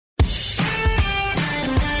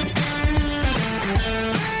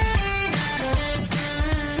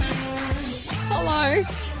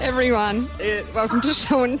Everyone, welcome to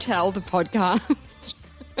Show and Tell, the podcast.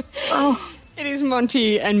 It is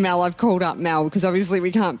Monty and Mel. I've called up Mel because obviously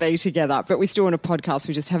we can't be together, but we're still on a podcast.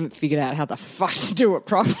 We just haven't figured out how the fuck to do it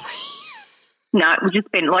properly. No, we just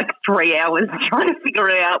spent like 3 hours trying to figure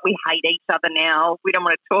it out. We hate each other now. We don't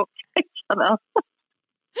want to talk to each other.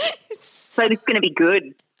 So it's going to be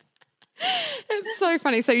good. It's so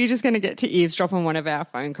funny. So you're just going to get to eavesdrop on one of our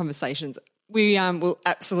phone conversations. We will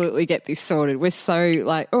absolutely get this sorted. We're so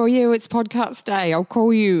like, oh, yeah, it's podcast day. I'll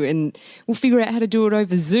call you and we'll figure out how to do it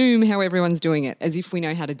over Zoom, how everyone's doing it, as if we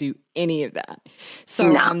know how to do any of that.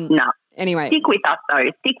 So, no. Anyway. Stick with us,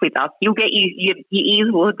 though. Stick with us. You'll get your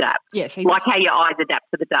ears will adapt. Yes. Like how your eyes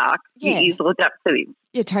adapt to the dark. Yeah. Your ears will adapt to him.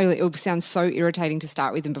 Yeah, totally. It will sound so irritating to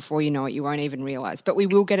start with, and before you know it, you won't even realise. But we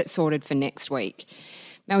will get it sorted for next week.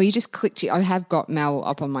 Mel, you just clicked I have got Mel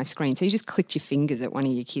up on my screen, so you just clicked your fingers at one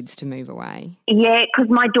of your kids to move away. Yeah,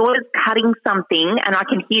 because my daughter's cutting something and I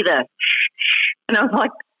can hear the shh. And I was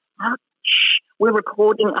like, oh, shh. We're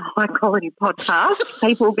recording a high-quality podcast.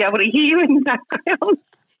 People will be able to hear you in the background.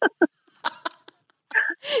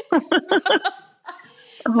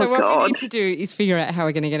 So what we need to do is figure out how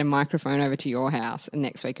we're going to get a microphone over to your house, and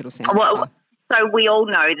next week it'll sound better. So we all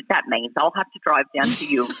know that means I'll have to drive down to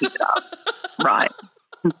you and pick it up. Right.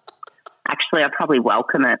 Actually, I probably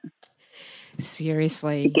welcome it.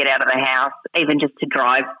 Seriously. To get out of the house, even just to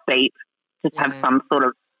drive, beep, just have some sort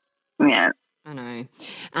of, yeah. I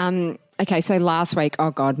know. Okay, so last week,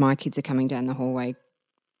 oh, God, my kids are coming down the hallway.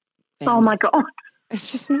 Oh, my God.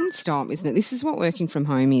 It's just non-stop, isn't it? This is what working from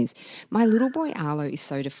home is. My little boy Arlo is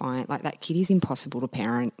so defiant. Like, that kid is impossible to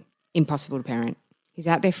parent. Impossible to parent. He's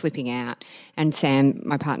out there flipping out. And Sam,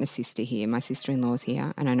 my partner's sister here, my sister-in-law's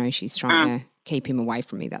here, and I know she's trying to keep him away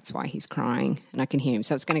from me. That's why he's crying, and I can hear him.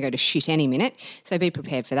 So it's going to go to shit any minute. So be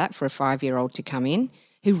prepared for that, for a 5-year-old to come in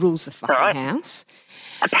who rules the fucking house.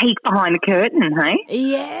 A peek behind the curtain, hey?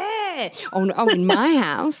 Yeah. Oh, in my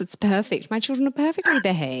house, it's perfect. My children are perfectly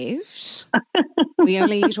behaved. We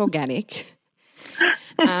only eat organic.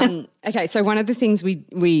 Okay, so one of the things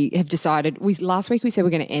we have decided, last week we said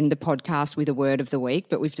we're going to end the podcast with a word of the week,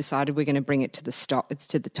 but we've decided we're going to bring it to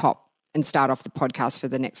the top and start off the podcast for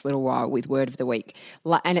the next little while with word of the week.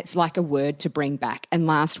 And it's like a word to bring back. And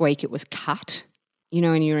last week it was cut. You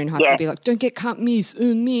know, when you're in high school, be like, don't get cut, miss.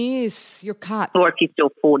 Miss, you're cut. Or if you're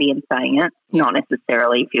still 40 and saying it, not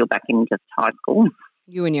necessarily if you're back in just high school.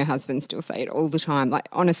 You and your husband still say it all the time. Like,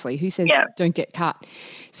 honestly, who says don't get cut?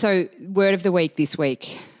 So word of the week this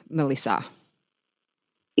week, Melissa.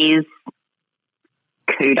 Is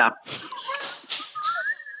cooter.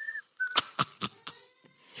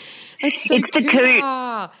 It's the coot.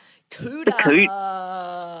 The coot.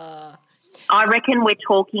 I reckon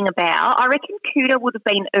cooter would have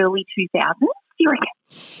been early 2000s. Do you reckon?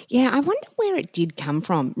 Yeah, I wonder where it did come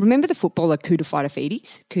from. Remember the footballer Cooter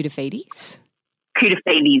Fides?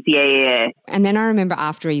 Yeah. And then I remember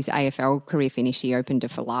after his AFL career finished, he opened a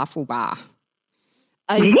falafel bar.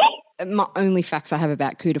 Did he? My only facts I have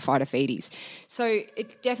about Cooter Fides. So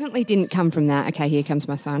it definitely didn't come from that. Okay, here comes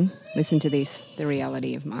my son. Listen to this, the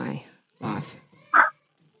reality of my life.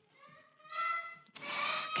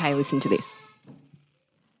 Okay, listen to this.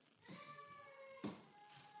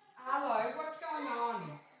 Arlo, what's going on?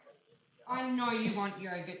 I know you want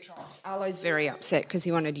yogurt drops. Arlo's very upset because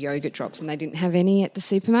he wanted yogurt drops and they didn't have any at the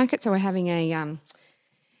supermarket, so we're having a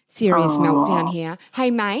serious meltdown here.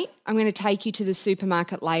 Hey, mate, I'm going to take you to the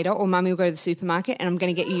supermarket later, or Mummy will go to the supermarket and I'm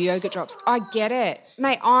going to get you yogurt drops. I get it.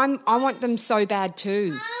 Mate, I want them so bad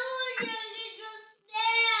too.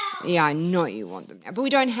 Yeah, I know you want them now, but we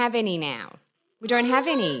don't have any now. We don't have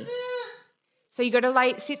any. So you got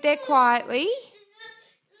to sit there quietly.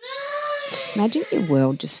 Imagine your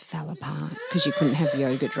world just fell apart because you couldn't have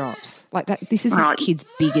yogurt drops. Like that. This is this kid's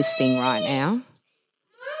biggest thing right now.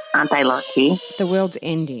 Aren't they lucky? The world's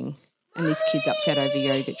ending and this kid's upset over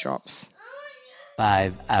yogurt drops.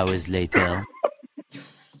 5 hours later.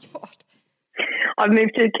 God. I've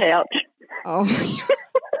moved to the couch. Oh.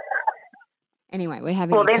 Anyway, we're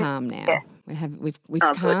having a calm now. Yeah. We've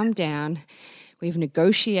calmed down. We've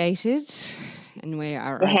negotiated and we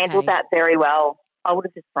are You handled that very well. I would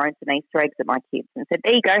have just thrown some Easter eggs at my kids and said,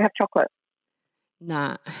 there you go, have chocolate.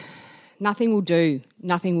 Nah, nothing will do.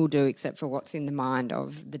 Nothing will do except for what's in the mind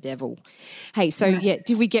of the devil. Hey, so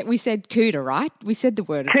we said cooter, right? We said the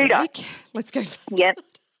word of the week. Let's go. Yep.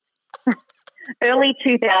 Early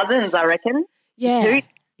 2000s, I reckon. Yeah. Coot.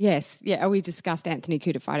 Yes. Yeah. We discussed Anthony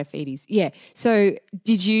Cooter Fides. Yeah. So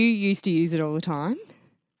did you used to use it all the time?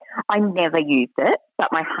 I never used it, but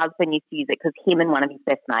my husband used to use it because him and one of his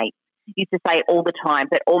best mates used to say it all the time,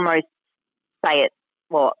 but almost say it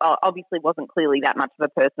well, obviously wasn't clearly that much of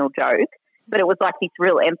a personal joke, but it was like this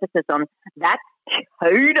real emphasis on that's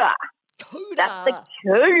Coda. That's the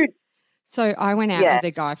code. So I went out with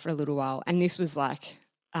a guy for a little while, and this was like,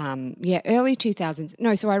 early 2000s.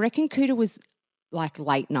 No, so I reckon Cooter was like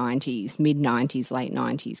late 90s, mid 90s, late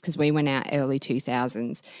 90s, because we went out early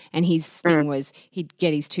 2000s, and his thing was he'd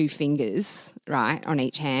get his two fingers, right, on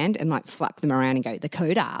each hand and like flap them around and go, the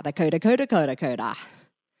Coda, the Coda, Coda, Coda, Coda.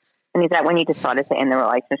 And is that when you decided to end the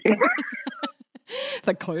relationship?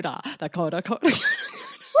 The Coda, the Coda, Coda.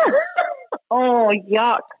 Oh,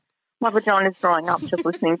 yuck. My vagina's drying up just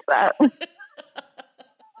listening to that.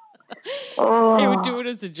 Oh. He would do it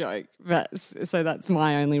as a joke. But, so that's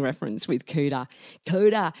my only reference with Coda.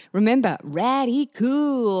 Coda, remember, ratty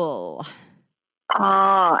cool.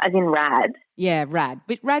 Oh, as in rad. Yeah, rad.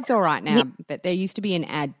 But rad's all right now, but there used to be an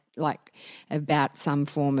ad like about some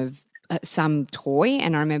form of some toy,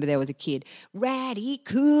 and I remember there was a kid, ratty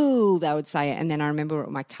cool, they would say it. And then I remember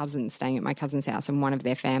my cousin staying at my cousin's house, and one of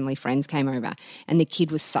their family friends came over, and the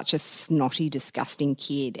kid was such a snotty, disgusting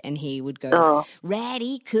kid, and he would go,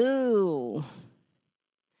 ratty cool.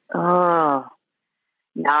 Oh,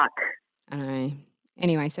 yuck. I know.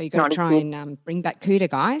 Anyway, so you've got to try and bring back Cooter,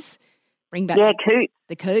 guys. Bring back coots.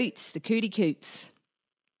 The coots, the cootie coots.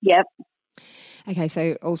 Yep. Okay,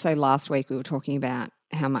 so also last week we were talking about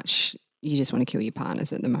how much you just want to kill your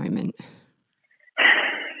partners at the moment.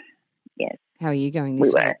 Yes. How are you going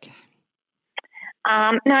this week?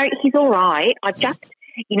 No, he's all right. I just,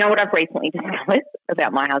 you know what I've recently discovered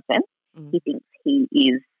about my husband? He thinks he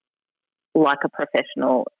is like a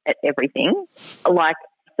professional at everything. Like,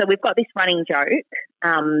 so we've got this running joke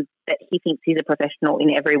that he thinks he's a professional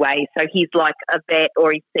in every way. So he's like a vet,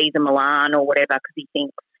 or he sees a Milan or whatever, because he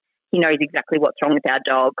thinks he knows exactly what's wrong with our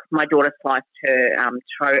dog. My daughter sliced her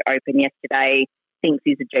toe open yesterday, thinks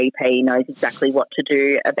he's a GP, knows exactly what to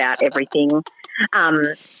do about everything.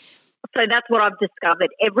 So that's what I've discovered.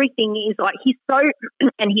 Everything is like, he's so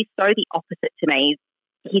the opposite to me.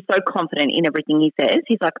 He's so confident in everything he says.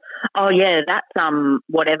 He's like, oh, yeah, that's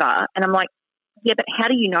whatever. And I'm like, yeah, but how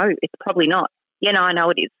do you know? It's probably not. Yeah, no, I know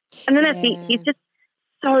it is. And then that's it. He's just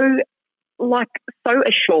so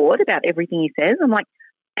assured about everything he says. I'm like,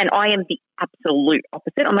 and I am the absolute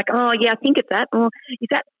opposite. I'm like, oh, yeah, I think it's that. Oh, is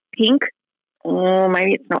that pink? Oh,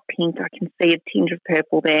 maybe it's not pink. I can see a tinge of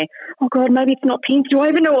purple there. Oh, God, maybe it's not pink. Do I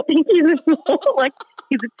even know what pink is? Like,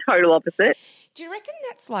 he's a total opposite. Do you reckon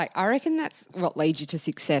I reckon that's what leads you to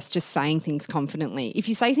success, just saying things confidently. If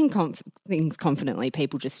you say things confidently,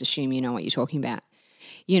 people just assume you know what you're talking about.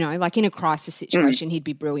 You know, like in a crisis situation, he'd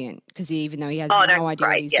be brilliant, because even though he has no idea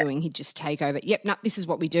what he's doing, he'd just take over. Yep, no, this is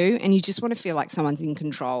what we do. And you just want to feel like someone's in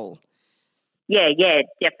control. Yeah,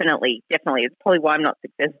 definitely. It's probably why I'm not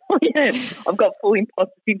successful yet. I've got full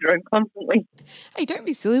imposter syndrome constantly. Hey, don't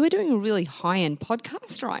be silly. We're doing a really high-end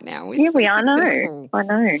podcast right now. We are. I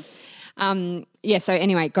know. So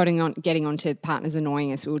anyway, getting on to partners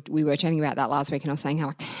annoying us. We were chatting about that last week, and I was saying how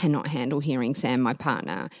I cannot handle hearing Sam, my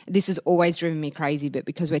partner. This has always driven me crazy, but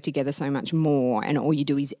because we're together so much more and all you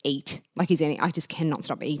do is eat, I just cannot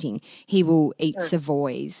stop eating. He will eat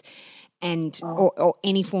Savoys and or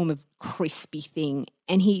any form of crispy thing,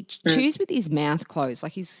 and he chews with his mouth closed.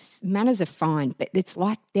 Like, his manners are fine, but it's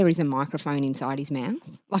like there is a microphone inside his mouth.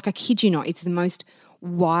 Like, I kid you not, it's the most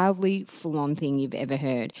wildly full-on thing you've ever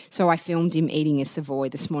heard. So I filmed him eating a Savoy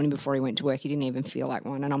this morning before he went to work. He didn't even feel like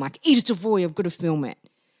one, and I'm like, eat a Savoy, I've got to film it.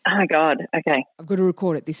 Oh, my God, okay. I've got to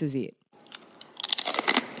record it. This is it.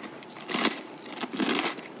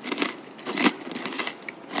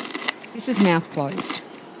 This is mouth closed.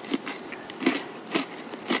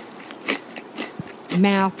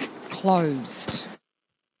 Mouth closed.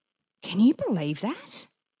 Can you believe that?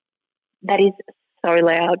 That is so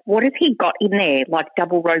loud. What has he got in there? Like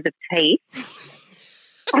double rows of teeth?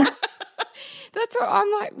 That's what I'm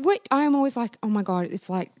like. What? I'm always like, oh my God, it's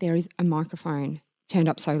like there is a microphone turned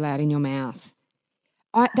up so loud in your mouth.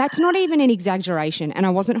 That's not even an exaggeration. And I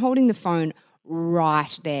wasn't holding the phone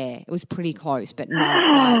right there. It was pretty close, but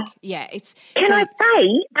not like, yeah. It's. Can I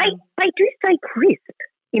say, they do say crisp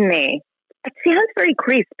in there. It sounds very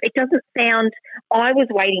crisp. It doesn't sound, I was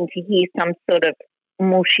waiting to hear some sort of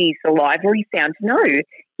mushy salivary sound. No,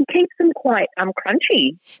 he keeps them quite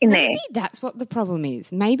crunchy in there. Maybe that's what the problem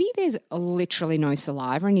is. Maybe there's literally no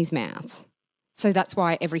saliva in his mouth. So that's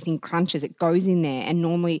why everything crunches. It goes in there, and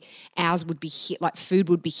normally ours would be hit, like food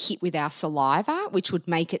would be hit with our saliva, which would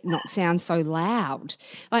make it not sound so loud.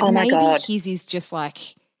 Like maybe his is just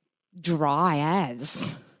like dry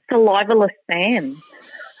as. Salivaless Sam.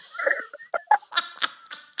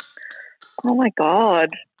 Oh, my God.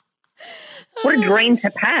 What a dream to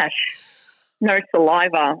pash. No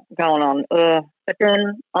saliva going on. Ugh. But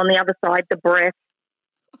then on the other side, the breath.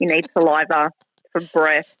 You need saliva for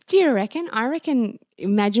breath. Do you reckon? I reckon,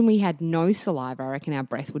 imagine we had no saliva. I reckon our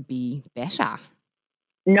breath would be better.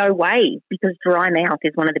 No way, because dry mouth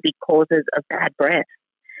is one of the big causes of bad breath.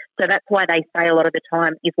 So that's why they say a lot of the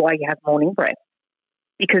time is why you have morning breath,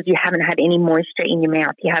 because you haven't had any moisture in your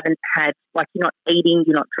mouth. You haven't had, like, you're not eating,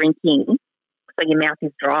 you're not drinking, so your mouth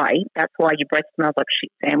is dry. That's why your breath smells like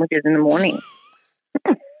shit sandwiches in the morning.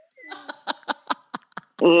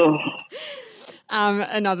 Ugh.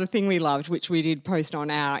 Another thing we loved, which we did post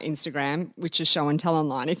on our Instagram, which is Show and Tell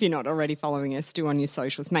Online. If you're not already following us, do on your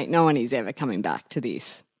socials. Mate, no one is ever coming back to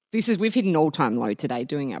this. We've hit an all-time low today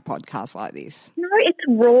doing our podcast like this. No, it's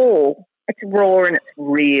raw. It's raw and it's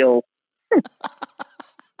real.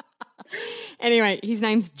 Anyway, his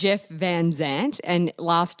name's Jeff Van Zandt, and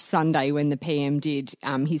last Sunday when the PM did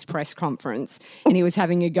his press conference and he was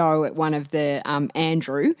having a go at one of the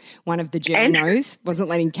Andrew, one of the Geminos, wasn't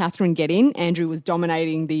letting Catherine get in. Andrew was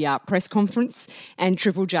dominating the press conference and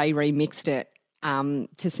Triple J remixed it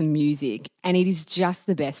to some music, and it is just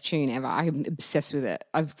the best tune ever. I'm obsessed with it.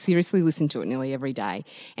 I've seriously listened to it nearly every day.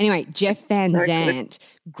 Anyway, Jeff Van Zandt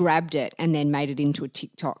grabbed it and then made it into a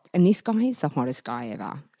TikTok, and this guy is the hottest guy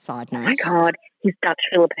ever. Side note. Oh, my God. He's Dutch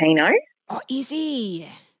Filipino. Oh, is he?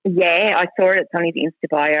 Yeah, I saw it. It's on his Insta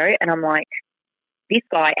bio, and I'm like, this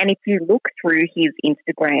guy. And if you look through his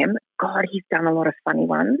Instagram, God, he's done a lot of funny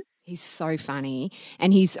ones. He's so funny,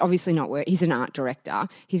 and he's obviously not he's an art director.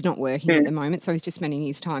 He's not working at the moment, so he's just spending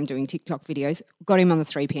his time doing TikTok videos. Got him on the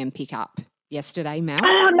 3 p.m. pickup yesterday, Mel.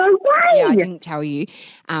 Oh, no way. Yeah, I didn't tell you.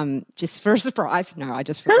 Just for a surprise. No, I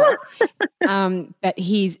just forgot. But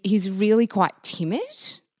he's really quite timid.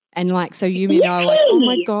 And like, so you know, like, oh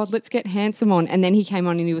my God, let's get handsome on. And then he came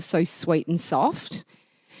on and he was so sweet and soft.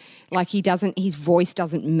 Like his voice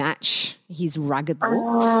doesn't match his rugged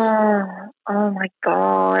looks. Oh my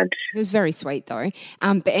God. It was very sweet though.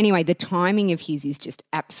 But anyway, the timing of his is just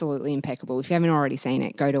absolutely impeccable. If you haven't already seen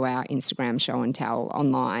it, go to our Instagram, Show and Tell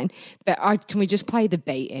Online. But can we just play the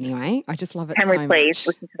beat anyway? I just love it so much. Can we please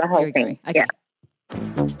listen to the whole thing? Okay. Yeah.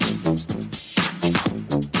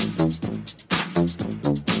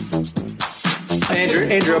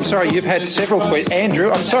 Andrew, I'm sorry, you've had several questions.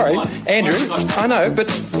 Andrew, I'm sorry. Andrew, I know, but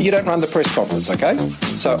you don't run the press conference, okay?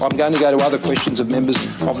 So I'm going to go to other questions of members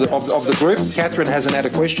of the group. Catherine hasn't had a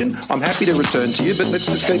question. I'm happy to return to you, but let's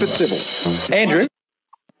just keep it civil. Andrew.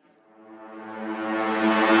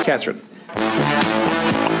 Catherine.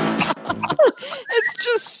 It's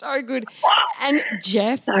just so good. And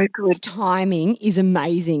Jeff's timing is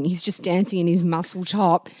amazing. He's just dancing in his muscle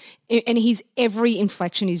top, and his every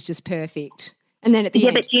inflection is just perfect. And then at the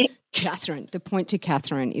end, Catherine, the point to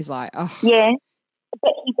Catherine is like, oh. Yeah,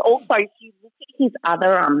 but he's also, if you look at his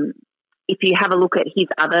other, if you have a look at his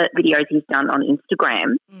other videos he's done on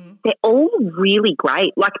Instagram, they're all really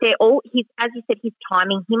great. Like they're all, as you said, his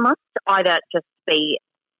timing, he must either just be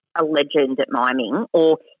a legend at miming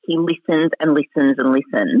or he listens and listens and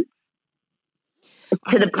listens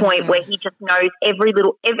to the point where he just knows his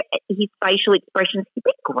facial expressions. He's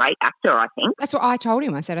a great actor, I think. That's what I told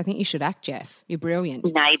him. I said, I think you should act, Jeff. You're brilliant.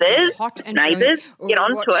 Neighbours, get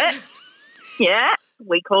onto it. Yeah,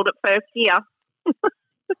 we called it first year.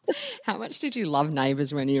 How much did you love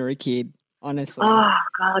Neighbours when you were a kid, honestly? Oh,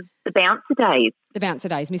 God, the bouncer days. The bouncer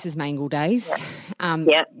days, Mrs. Mangle days.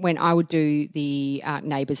 When I would do the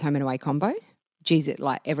Neighbours Home and Away combo. Geez,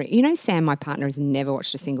 Sam, my partner, has never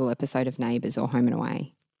watched a single episode of Neighbours or Home and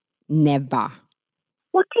Away. Never.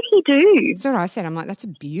 What did he do? That's what I said. I'm like, that's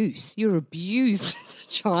abuse. You're abused as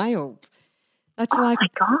a child. That's my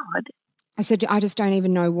God. I said, I just don't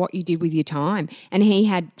even know what you did with your time. And he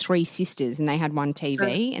had 3 sisters and they had one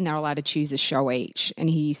TV and they were allowed to choose a show each. And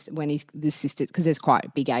the sisters, because there's quite a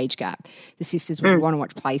big age gap, the sisters would want to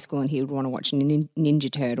watch Play School and he would want to watch Ninja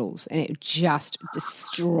Turtles, and it would just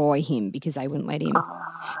destroy him because they wouldn't let him.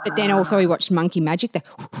 But then also he watched Monkey Magic.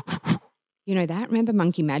 You know that? Remember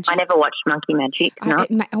Monkey Magic? I never watched Monkey Magic, no.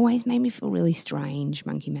 It always made me feel really strange,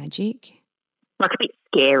 Monkey Magic. Like a bit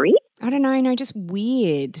scary? I don't know, no, just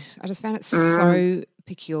weird. I just found it so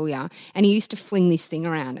peculiar. And he used to fling this thing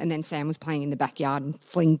around, and then Sam was playing in the backyard and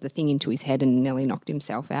flinged the thing into his head and nearly knocked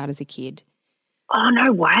himself out as a kid. Oh,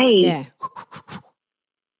 no way. Yeah.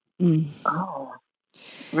 Oh.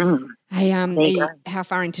 Hey, how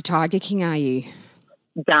far into Tiger King are you?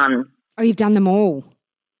 Done. Oh, you've done them all?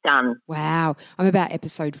 Done. Wow. I'm about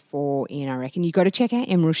episode 4 in, I reckon. You've got to check out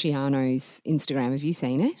Em Rusciano's Instagram. Have you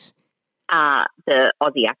seen it? The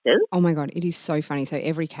Aussie actors. Oh, my God. It is so funny. So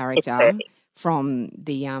every character from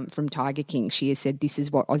Tiger King. She has said this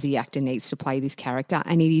is what Aussie actor needs to play this character,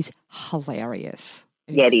 and it is hilarious.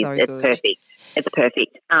 It is. So it's good. perfect. It's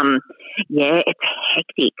perfect. It's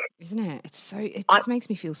hectic, isn't it? It just makes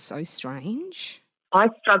me feel so strange. I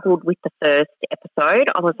struggled with the first episode.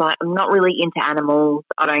 I was like, I'm not really into animals.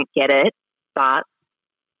 I don't get it. But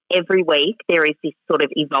every week there is this sort of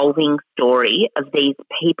evolving story of these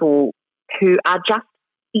people who are just,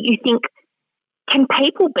 you think, can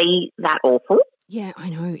people be that awful? Yeah, I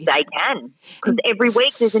know. They can. Because every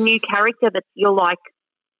week there's a new character that you're like,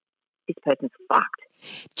 this person's fucked.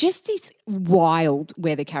 Just this wild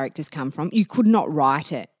where the characters come from. You could not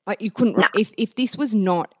write it. Like you couldn't. No. If this was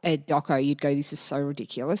not a doco, you'd go, this is so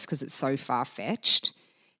ridiculous because it's so far-fetched.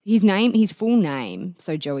 His full name,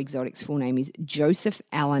 so Joe Exotic's full name is Joseph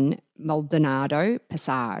Alan Maldonado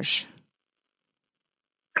Passage.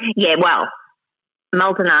 Yeah, well,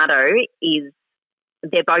 Maldonado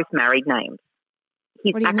they're both married names.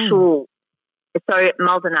 His What do you actual, so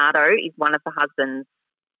Maldonado is one of the husband's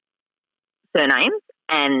surnames,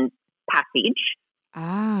 and Passage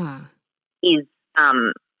is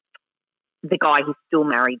the guy he's still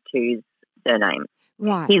married to's surname.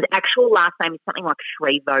 Right. His actual last name is something like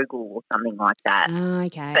Shrevogel or something like that.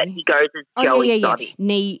 Okay. But he goes as Joe Exotic.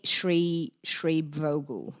 Nee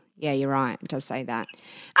Shrevogel. Yeah, you're right. It does say that.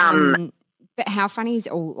 But how funny is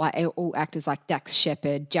all actors like Dax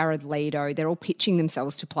Shepard, Jared Leto, they're all pitching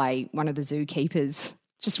themselves to play one of the zookeepers,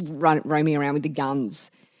 just roaming around with the guns.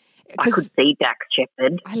 I could see Dax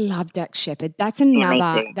Shepard. I love Dax Shepard. That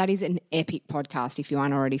is an epic podcast. If you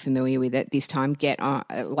aren't already familiar with it, this time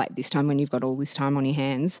this time when you've got all this time on your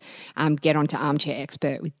hands, get onto Armchair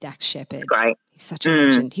Expert with Dax Shepard. Great. He's such a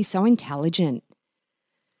legend. He's so intelligent.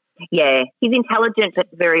 Yeah, he's intelligent but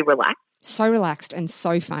very relaxed. So relaxed and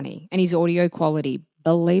so funny. And his audio quality,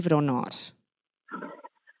 believe it or not,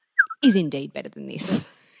 is indeed better than this.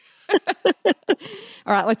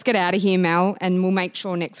 All right, let's get out of here, Mel, and we'll make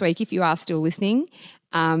sure next week, if you are still listening,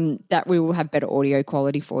 that we will have better audio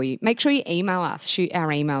quality for you. Make sure you email us. Shoot our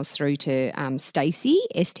emails through to Stacey,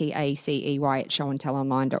 Stacey at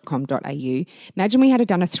showandtellonline.com.au. Imagine we had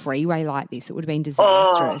done a three-way like this. It would have been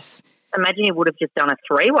disastrous. Imagine you would have just done a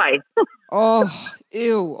three-way.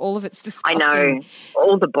 Ew, all of it's disgusting. I know,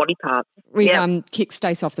 all the body parts. We've kicked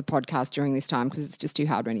Stace off the podcast during this time because it's just too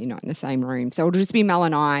hard when you're not in the same room. So it'll just be Mel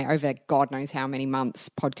and I over God knows how many months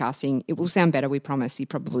podcasting. It will sound better, we promise. You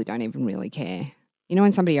probably don't even really care. You know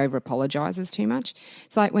when somebody over-apologises too much?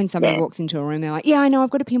 It's like when somebody walks into a room, they're like, yeah, I know,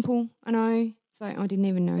 I've got a pimple. I know. It's like, I didn't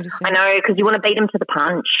even notice it. I know, because you want to beat them to the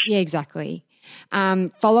punch. Yeah, exactly.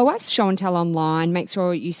 Follow us, Show and Tell Online. Make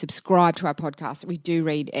sure you subscribe to our podcast. We do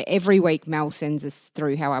read every week. Mel sends us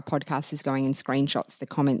through how our podcast is going and screenshots the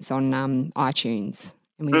comments on iTunes,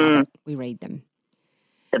 and we love it. We read them.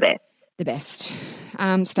 The best.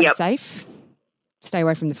 Stay safe. Stay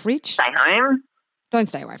away from the fridge. Stay home. Don't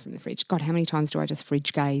stay away from the fridge. God, how many times do I just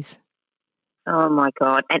fridge gaze? Oh my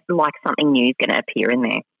God! And like something new is going to appear in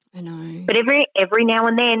there. I know. But every now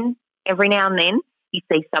and then, you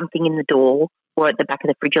see something in the door or at the back of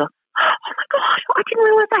the fridge. You're like, oh my God, I didn't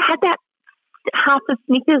realise I had that half of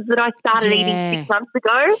Snickers that I started eating 6 months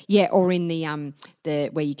ago. Yeah, or in the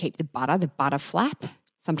where you keep the butter flap.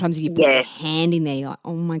 Sometimes you put your hand in there, you're like,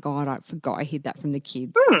 oh my God, I forgot I hid that from the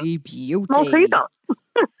kids. You beauty. Malteser.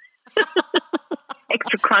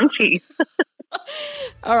 Extra crunchy.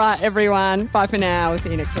 All right, everyone. Bye for now. We'll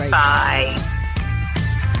see you next week. Bye.